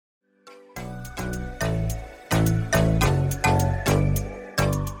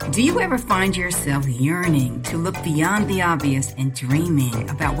Do you ever find yourself yearning to look beyond the obvious and dreaming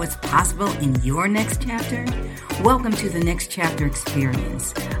about what's possible in your next chapter? Welcome to the Next Chapter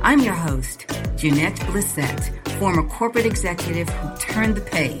Experience. I'm your host, Jeanette Blissett, former corporate executive who turned the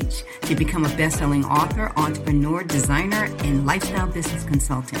page to become a best-selling author, entrepreneur, designer, and lifestyle business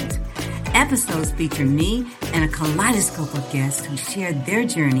consultant. Episodes feature me and a kaleidoscope of guests who share their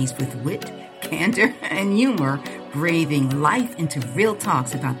journeys with wit, candor, and humor, breathing life into real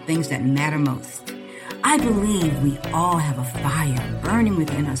talks about things that matter most. I believe we all have a fire burning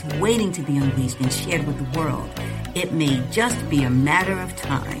within us, waiting to be unleashed and shared with the world. It may just be a matter of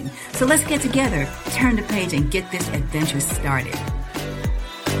time. So let's get together, turn the page, and get this adventure started.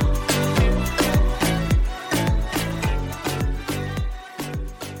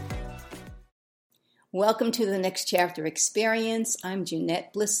 Welcome to the Next Chapter Experience. I'm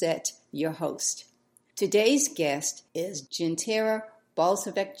Jeanette Blissett, your host. Today's guest is Gintare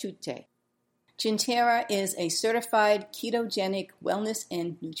Balseviciute. Gintare is a certified ketogenic wellness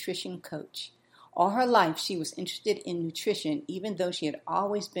and nutrition coach. All her life, she was interested in nutrition, even though she had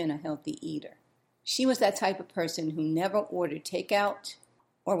always been a healthy eater. She was that type of person who never ordered takeout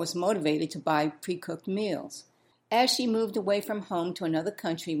or was motivated to buy pre-cooked meals. As she moved away from home to another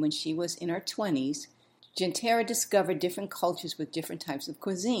country when she was in her 20s, Gintare discovered different cultures with different types of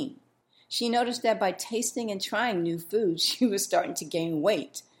cuisine. She noticed that by tasting and trying new foods, she was starting to gain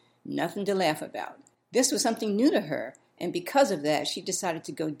weight. Nothing to laugh about. This was something new to her, and because of that, she decided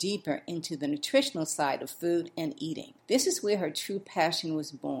to go deeper into the nutritional side of food and eating. This is where her true passion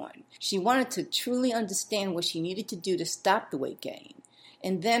was born. She wanted to truly understand what she needed to do to stop the weight gain.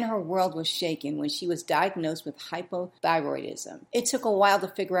 And then her world was shaken when she was diagnosed with hypothyroidism. It took a while to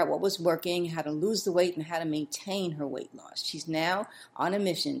figure out what was working, how to lose the weight, and how to maintain her weight loss. She's now on a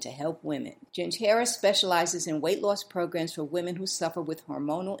mission to help women. Gintare specializes in weight loss programs for women who suffer with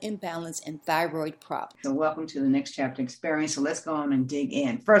hormonal imbalance and thyroid problems. So welcome to the Next Chapter Experience. So let's go on and dig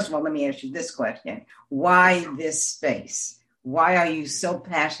in. First of all, let me ask you this question. Why this space? Why are you so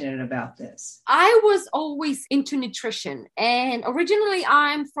passionate about this? I was always into nutrition, and originally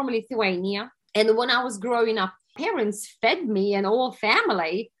I'm from Lithuania. And when I was growing up, parents fed me and all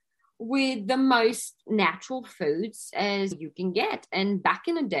family with the most natural foods as you can get. And back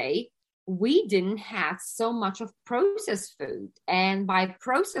in the day, we didn't have so much of processed food. And by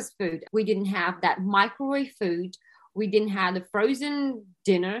processed food, we didn't have that microwave food. We didn't have the frozen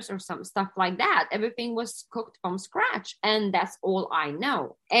dinners or some stuff like that. Everything was cooked from scratch. And that's all I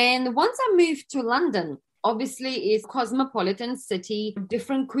know. And once I moved to London, obviously it's a cosmopolitan city,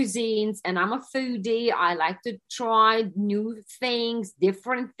 different cuisines. And I'm a foodie. I like to try new things,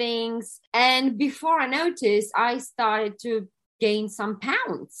 different things. And before I noticed, I started to gain some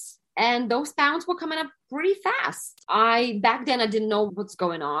pounds. And those pounds were coming up pretty fast. Back then, I didn't know what's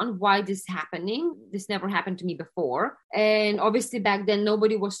going on, why this is happening. This never happened to me before. And obviously back then,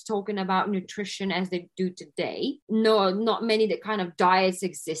 nobody was talking about nutrition as they do today. No, not many that kind of diets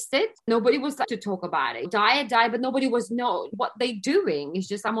existed. Nobody was like to talk about it. Diet, but nobody was know what they're doing. It's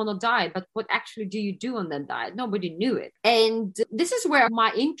just, I'm on a diet, but what actually do you do on that diet? Nobody knew it. And this is where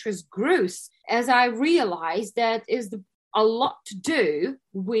my interest grew as I realized that is a lot to do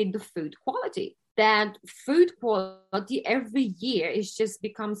with the food quality. That food quality every year is just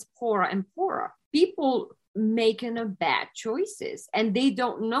becomes poorer and poorer. People making bad choices, and they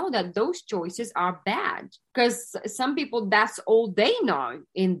don't know that those choices are bad, because some people, that's all they know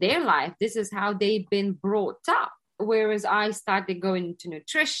in their life. This is how they've been brought up. Whereas I started going into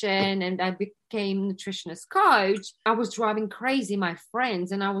nutrition and I became nutritionist coach, I was driving crazy my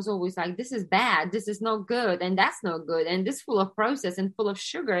friends. And I was always like, this is bad. This is not good. And that's not good. And this full of process and full of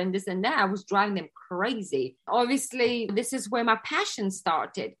sugar and this and that. I was driving them crazy. Obviously, this is where my passion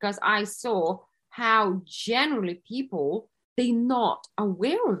started, because I saw how generally people, they're not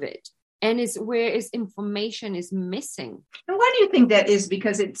aware of it. And it's where information is missing. And why do you think that is?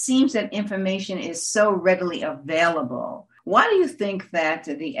 Because it seems that information is so readily available. Why do you think that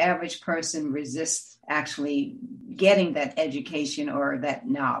the average person resists actually getting that education or that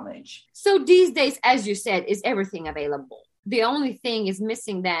knowledge? So these days, as you said, is everything available. The only thing is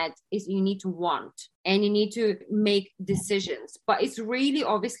missing that is you need to want and you need to make decisions. But it's really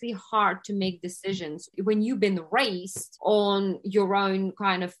obviously hard to make decisions when you've been raised on your own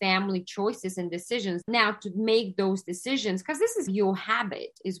kind of family choices and decisions. Now to make those decisions, because this is your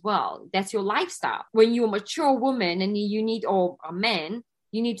habit as well. That's your lifestyle. When you're a mature woman and you need, or a man,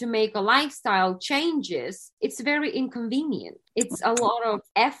 you need to make a lifestyle changes. It's very inconvenient. It's a lot of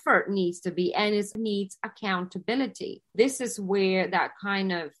effort needs to be, and it needs accountability. This is where that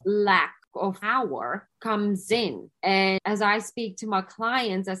kind of lack of power comes in. And as I speak to my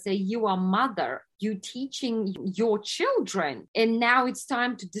clients, I say, you are mother, you teaching your children, and now it's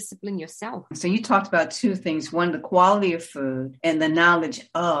time to discipline yourself. So you talked about two things. One, the quality of food and the knowledge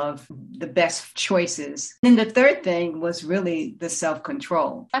of the best choices. And the third thing was really the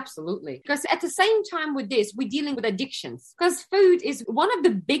self-control. Absolutely. Because at the same time with this, we're dealing with addictions, because food is one of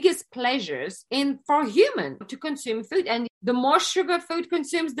the biggest pleasures for a human to consume food. And the more sugar food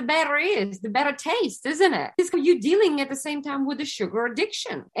consumes, the better it is, the better taste, isn't it? It's you're dealing at the same time with the sugar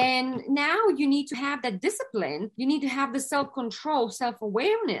addiction. And now you need to have that discipline. You need to have the self-control,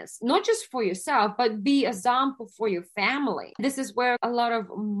 self-awareness, not just for yourself, but be an example for your family. This is where a lot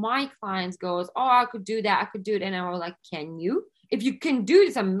of my clients goes, oh, I could do that. I could do it. And I was like, can you? If you can do it,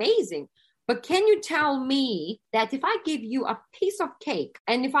 it's amazing. But can you tell me that if I give you a piece of cake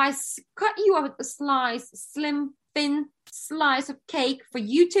and if I cut you a slice, slim, thin slice of cake for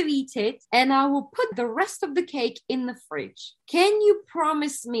you to eat it, and I will put the rest of the cake in the fridge, can you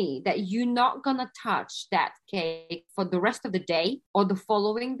promise me that you're not going to touch that cake for the rest of the day or the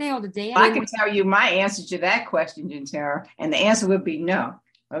following day or the day? I can tell you my answer to that question, Gintare, and the answer would be no.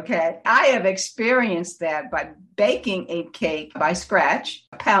 Okay. I have experienced that by baking a cake by scratch,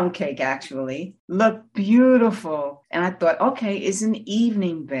 a pound cake actually, looked beautiful. And I thought, okay, it's an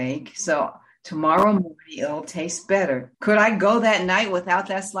evening bake. So tomorrow morning it'll taste better. Could I go that night without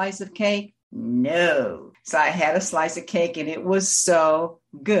that slice of cake? No. So I had a slice of cake and it was so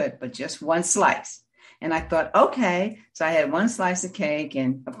good, but just one slice. And I thought, okay. So I had one slice of cake.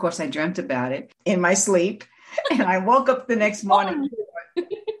 And of course I dreamt about it in my sleep. And I woke up the next morning.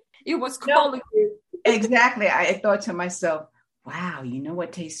 It was calling you. Exactly. I thought to myself, wow, you know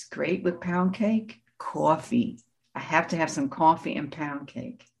what tastes great with pound cake? Coffee. I have to have some coffee and pound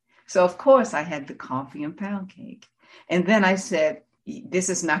cake. So of course I had the coffee and pound cake. And then I said, this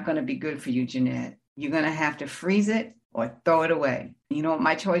is not going to be good for you, Jeanette. You're going to have to freeze it or throw it away. You know what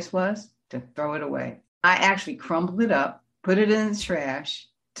my choice was? To throw it away. I actually crumbled it up, put it in the trash,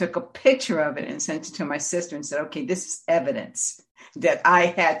 took a picture of it and sent it to my sister and said, okay, this is evidence that I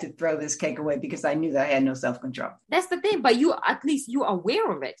had to throw this cake away because I knew that I had no self-control. That's the thing, but at least you are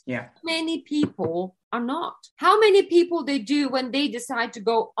aware of it. Yeah. Many people are not. How many people they do when they decide to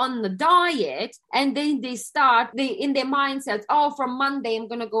go on the diet and then they in their mindsets, oh, from Monday I'm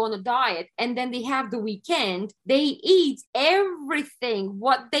going to go on a diet. And then they have the weekend, they eat everything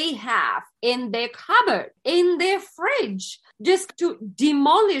what they have in their cupboard, in their fridge, just to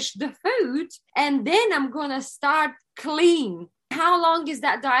demolish the food. And then I'm going to start clean. How long is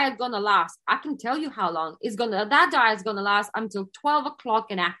that diet going to last? I can tell you how long. That diet is going to last until 12 o'clock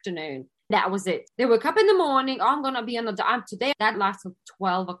in the afternoon. That was it. They wake up in the morning. Oh, I'm going to be on the diet today. That lasts till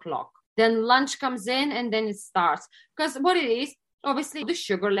 12 o'clock. Then lunch comes in and then it starts. Because what it is, obviously the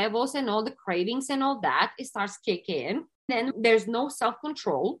sugar levels and all the cravings and all that, it starts kicking in. Then there's no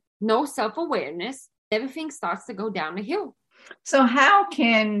self-control, no self-awareness. Everything starts to go down the hill. So how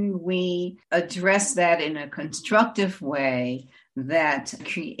can we address that in a constructive way that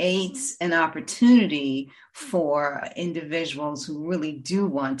creates an opportunity for individuals who really do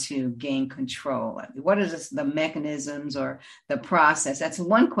want to gain control? What are the mechanisms or the process? That's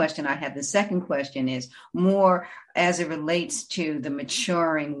one question I have. The second question is more as it relates to the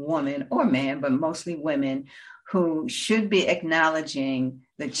maturing woman or man, but mostly women, who should be acknowledging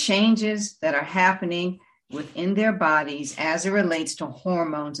the changes that are happening within their bodies as it relates to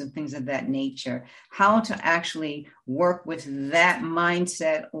hormones and things of that nature, how to actually work with that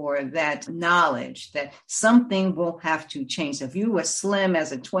mindset or that knowledge that something will have to change. So if you were slim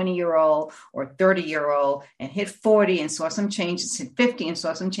as a 20-year-old or 30-year-old and hit 40 and saw some changes, hit 50 and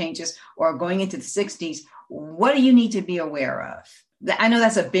saw some changes, or going into the 60s, what do you need to be aware of? I know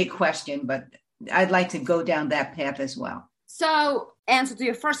that's a big question, but I'd like to go down that path as well. So, answer to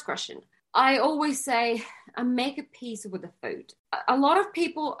your first question. I always say, make a peace with the food. A lot of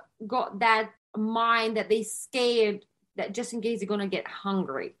people got that mind that they scared that just in case they're going to get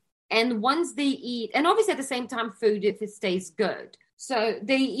hungry. And once they eat, and obviously at the same time, food, if it stays good. So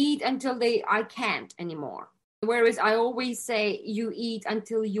they eat until I can't anymore. Whereas I always say you eat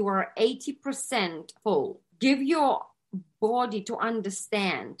until you are 80% full. Give your body to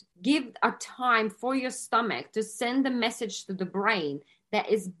understand. Give a time for your stomach to send the message to the brain that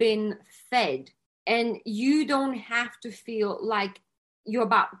is been fed, and you don't have to feel like you're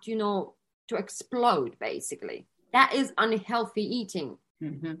about, to explode, basically. That is unhealthy eating.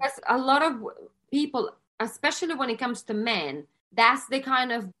 Mm-hmm. Because a lot of people, especially when it comes to men, that's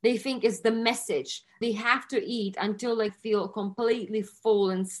they think is the message. They have to eat until they feel completely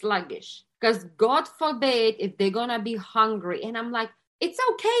full and sluggish. Because God forbid if they're going to be hungry. And I'm like, It's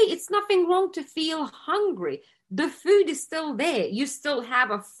okay. It's nothing wrong to feel hungry. The food is still there. You still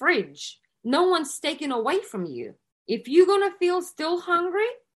have a fridge. No one's taken away from you. If you're going to feel still hungry,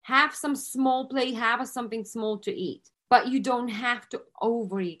 have some small plate, have something small to eat. But you don't have to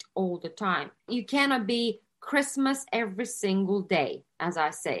overeat all the time. You cannot be Christmas every single day, as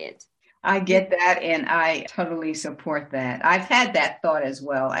I say it. I get that, and I totally support that. I've had that thought as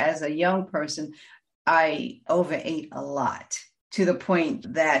well. As a young person, I overate a lot to the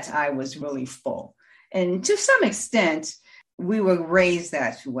point that I was really full. And to some extent, we were raised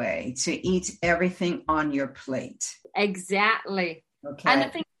that way, to eat everything on your plate. Exactly. Okay. And I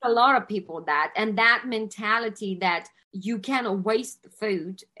think a lot of people that mentality that you cannot waste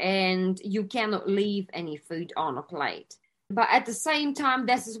food and you cannot leave any food on a plate. But at the same time,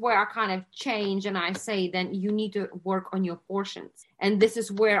 this is where I kind of change and I say, then you need to work on your portions. And this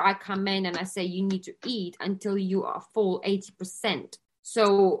is where I come in and I say, you need to eat until you are full 80%.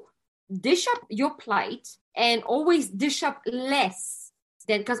 So dish up your plate and always dish up less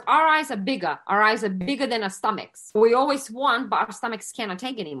than, because our eyes are bigger. Our eyes are bigger than our stomachs. We always want, but our stomachs cannot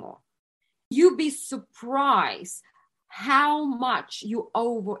take anymore. You'd be surprised how much you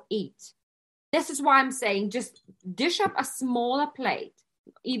overeat. This is why I'm saying just dish up a smaller plate,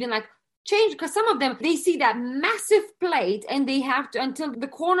 even like change, because some of them, they see that massive plate and they have to, until the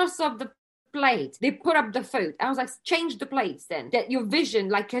corners of the plate, they put up the food. I was like, change the plates then, that your vision,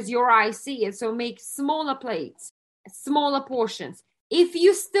 like, because your eyes see it. So make smaller plates, smaller portions. If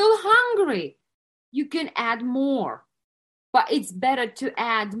you're still hungry, you can add more. But it's better to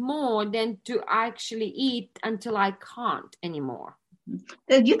add more than to actually eat until I can't anymore.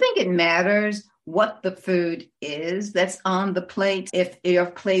 Do you think it matters what the food is that's on the plate? If your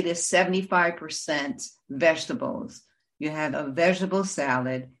plate is 75% vegetables, you have a vegetable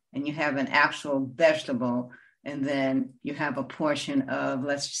salad and you have an actual vegetable, and then you have a portion of,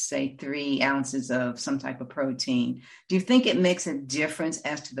 let's just say, 3 ounces of some type of protein. Do you think it makes a difference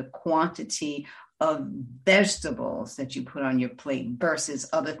as to the quantity of vegetables that you put on your plate versus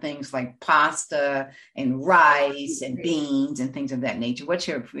other things like pasta and rice and beans and things of that nature? What's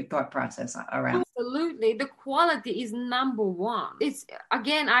your thought process around? Absolutely. The quality is number one. It's,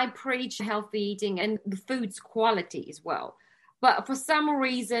 again, I preach healthy eating and the food's quality as well. But for some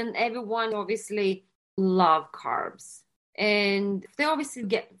reason, everyone obviously love carbs and they obviously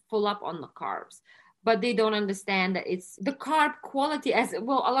get full up on the carbs. But they don't understand that it's the carb quality as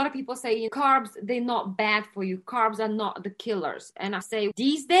well. A lot of people say carbs, they're not bad for you. Carbs are not the killers. And I say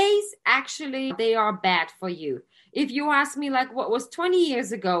these days, actually, they are bad for you. If you ask me like what was 20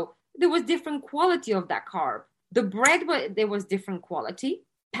 years ago, there was different quality of that carb. The bread, there was different quality.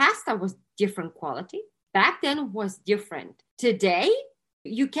 Pasta was different quality. Back then was different. Today,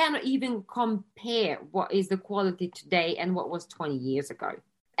 you cannot even compare what is the quality today and what was 20 years ago.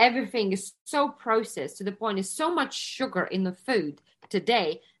 Everything is so processed to the point there's so much sugar in the food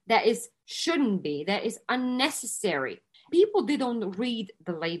today that shouldn't be, that is unnecessary. People, they don't read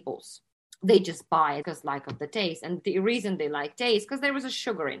the labels. They just buy it because of the taste. And the reason they like taste because there is a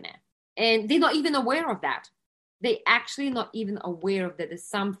sugar in there. And they're not even aware of that. They actually not even aware of that there's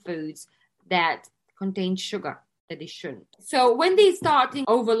some foods that contain sugar that they shouldn't. So when they starting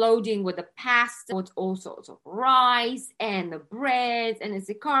overloading with the pasta, with all sorts of rice and the bread, and it's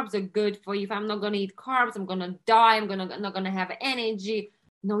the carbs are good for you. If I'm not going to eat carbs, I'm going to die. I'm not going to have energy.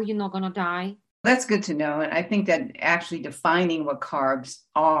 No, you're not going to die. That's good to know. And I think that actually defining what carbs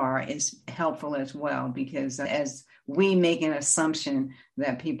are is helpful as well, because as we make an assumption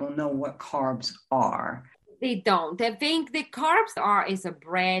that people know what carbs are. They don't. They think the carbs is a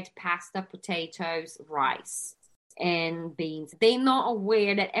bread, pasta, potatoes, rice, and beans. They're not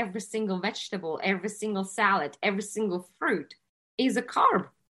aware that every single vegetable, every single salad, every single fruit is a carb.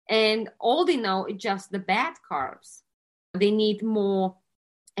 And all they know is just the bad carbs. They need more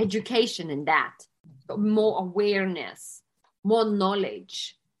education in that, more awareness, more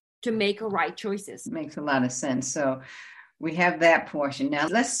knowledge to make right choices. Makes a lot of sense. So we have that portion. Now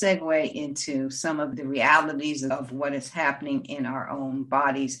let's segue into some of the realities of what is happening in our own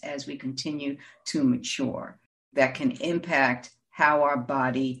bodies as we continue to mature that can impact how our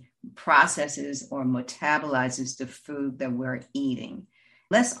body processes or metabolizes the food that we're eating.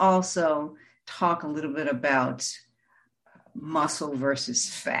 Let's also talk a little bit about muscle versus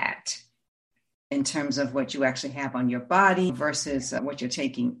fat in terms of what you actually have on your body versus what you're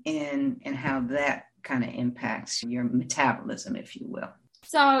taking in and how that kind of impacts your metabolism, if you will.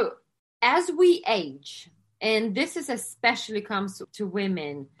 So as we age, and this is especially comes to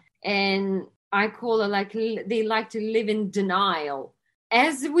women, and I call it they like to live in denial.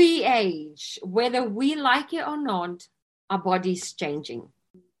 As we age, whether we like it or not, our body is changing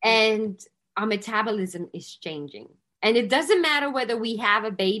and our metabolism is changing. And it doesn't matter whether we have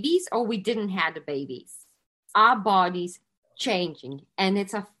a babies or we didn't have the babies. Our body's changing, and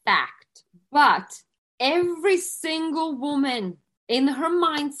it's a fact. But every single woman in her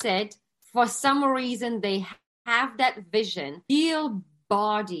mindset, for some reason, they have that vision, ideal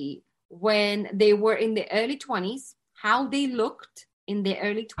body when they were in the early 20s, how they looked in their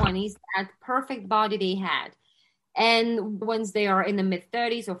early 20s, that perfect body they had. And once they are in the mid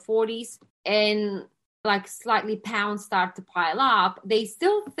 30s or 40s and like slightly pounds start to pile up, they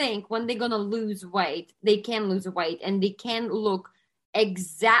still think when they're going to lose weight, they can lose weight and they can look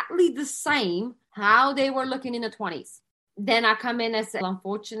exactly the same how they were looking in the 20s. Then I come in and say,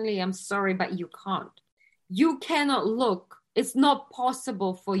 unfortunately, I'm sorry, but you can't. You cannot look. It's not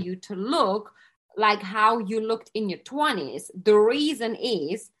possible for you to look like how you looked in your 20s. The reason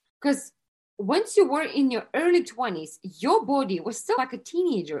is because once you were in your early 20s, your body was still like a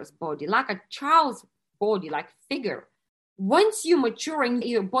teenager's body, like a child's body, like figure. Once you're maturing,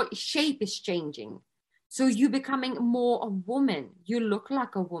 your body shape is changing. So you're becoming more a woman. You look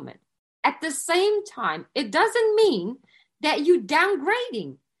like a woman. At the same time, it doesn't mean that you're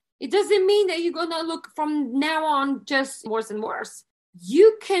downgrading. It doesn't mean that you're going to look from now on just worse and worse.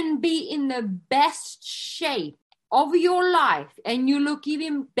 You can be in the best shape of your life and you look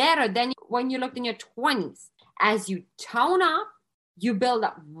even better than when you looked in your 20s. As you tone up, you build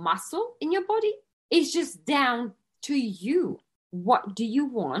up muscle in your body. It's just down to you. What do you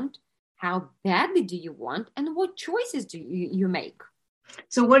want? How badly do you want? And what choices do you make?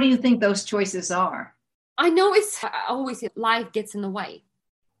 So what do you think those choices are? I know I always say life gets in the way.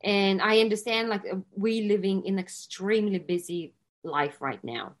 And I understand like we living in extremely busy life right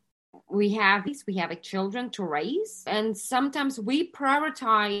now. We have children to raise, and sometimes we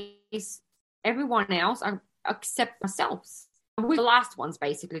prioritize everyone else except ourselves. We're the last ones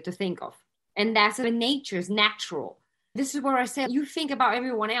basically to think of. And that's the nature's natural. This is where I said you think about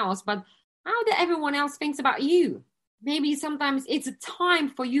everyone else, but how do everyone else thinks about you? Maybe sometimes it's a time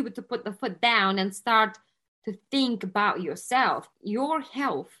for you to put the foot down and start to think about yourself. Your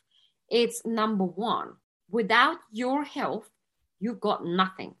health, it's number one. Without your health, you've got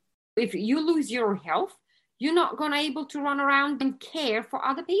nothing. If you lose your health, you're not going to be able to run around and care for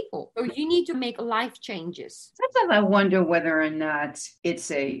other people. So you need to make life changes. Sometimes I wonder whether or not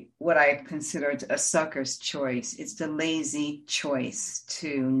it's what I consider a sucker's choice. It's the lazy choice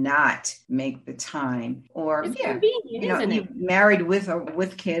to not make the time. Or, it's convenient, isn't it? You're married with or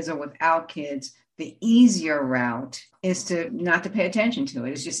with kids or without kids. The easier route is to not to pay attention to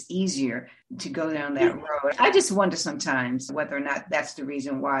it. It's just easier to go down that road. I just wonder sometimes whether or not that's the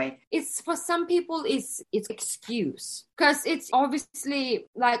reason why. It's for some people, it's excuse. Because it's obviously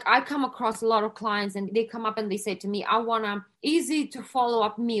like I come across a lot of clients and they come up and they say to me, I want an easy to follow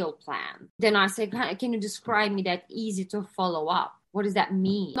up meal plan. Then I say, can you describe me that easy to follow up? What does that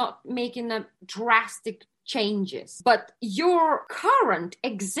mean? Not making a drastic changes, but your current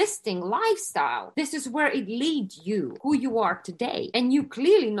existing lifestyle, this is where it leads you, who you are today. And you're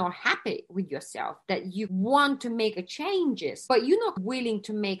clearly not happy with yourself, that you want to make a changes, but you're not willing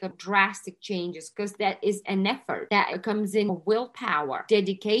to make a drastic changes because that is an effort that comes in willpower,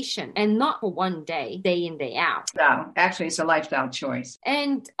 dedication, and not for one day in, day out. No, actually, it's a lifestyle choice.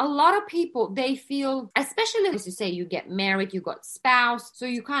 And a lot of people, they feel, especially as you say, you get married, you got spouse, so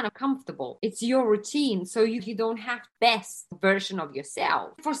you're kind of comfortable. It's your routine. So you don't have best version of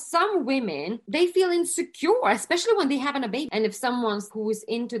yourself. For some women, they feel insecure, especially when they have a baby. And if someone who is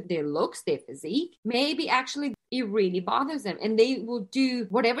into their looks, their physique, maybe actually it really bothers them and they will do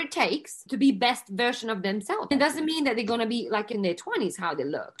whatever it takes to be best version of themselves. It doesn't mean that they're going to be like in their 20s, how they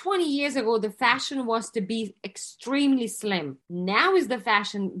look. 20 years ago, the fashion was to be extremely slim. Now is the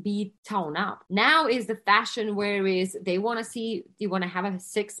fashion be toned up. Now is the fashion where is they want to see, you want to have a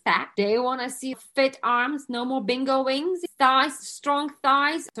six pack. They want to see fit arms, no more bingo wings, thighs, strong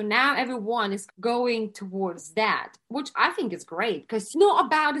thighs. So now everyone is going towards that, which I think is great because it's not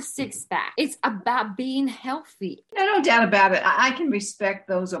about a six pack. It's about being healthy. No doubt about it. I can respect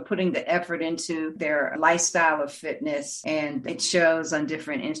those who are putting the effort into their lifestyle of fitness, and it shows on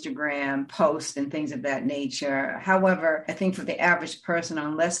different Instagram posts and things of that nature. However, I think for the average person,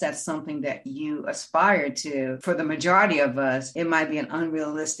 unless that's something that you aspire to, for the majority of us, it might be an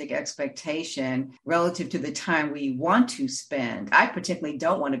unrealistic expectation relative to the time we want to spend. I particularly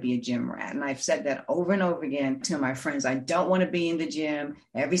don't want to be a gym rat, and I've said that over and over again to my friends. I don't want to be in the gym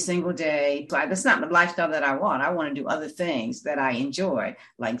every single day. So that's not the lifestyle that I want. want. I want to do other things that I enjoy,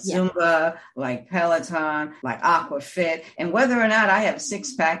 like Zumba, like Peloton, like Aquafit. And whether or not I have a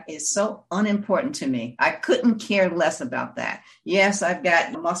six-pack is so unimportant to me. I couldn't care less about that. Yes, I've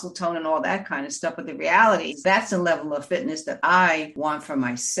got muscle tone and all that kind of stuff, but the reality is that's a level of fitness that I want for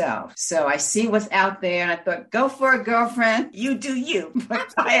myself. So I see what's out there and I thought, go for it, girlfriend. You do you.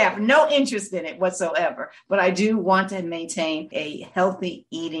 But I have no interest in it whatsoever. But I do want to maintain a healthy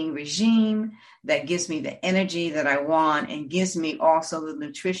eating regime that gives me the energy that I want and gives me also the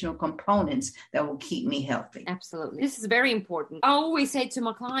nutritional components that will keep me healthy. Absolutely. This is very important. I always say to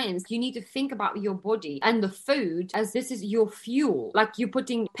my clients, you need to think about your body and the food as this is your fuel. Like you're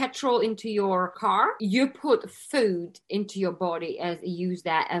putting petrol into your car, you put food into your body as use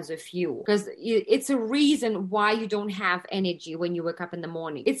that as a fuel. Because it's a reason why you don't have energy when you wake up in the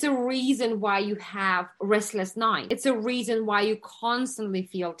morning. It's a reason why you have restless night. It's a reason why you constantly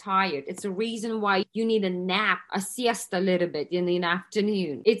feel tired. It's a reason why you need a nap, a siesta a little bit in the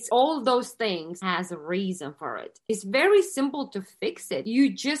afternoon. It's all those things has a reason for it. It's very simple to fix it.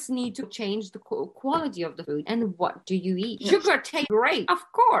 You just need to change the quality of the food. And what do you eat? Sugar tastes great, of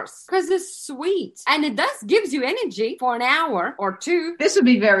course, because it's sweet. And it gives you energy for an hour or two. This would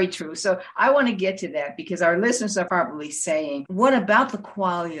be very true. So I want to get to that because our listeners are probably saying, what about the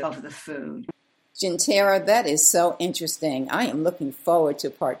quality of the food? Gintare, that is so interesting. I am looking forward to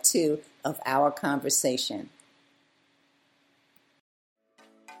part 2 of our conversation.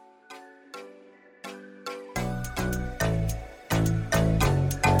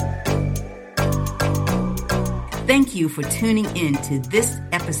 Thank you for tuning in to this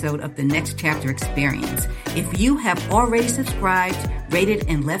episode of the Next Chapter Experience. If you have already subscribed, rated,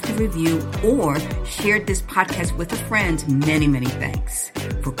 and left a review, or shared this podcast with a friend, many, many thanks.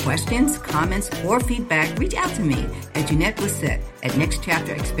 For questions, comments, or feedback, reach out to me at Jeanette Blissett at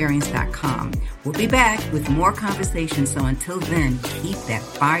nextchapterexperience.com. We'll be back with more conversations, so until then, keep that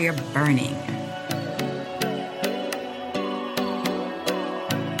fire burning.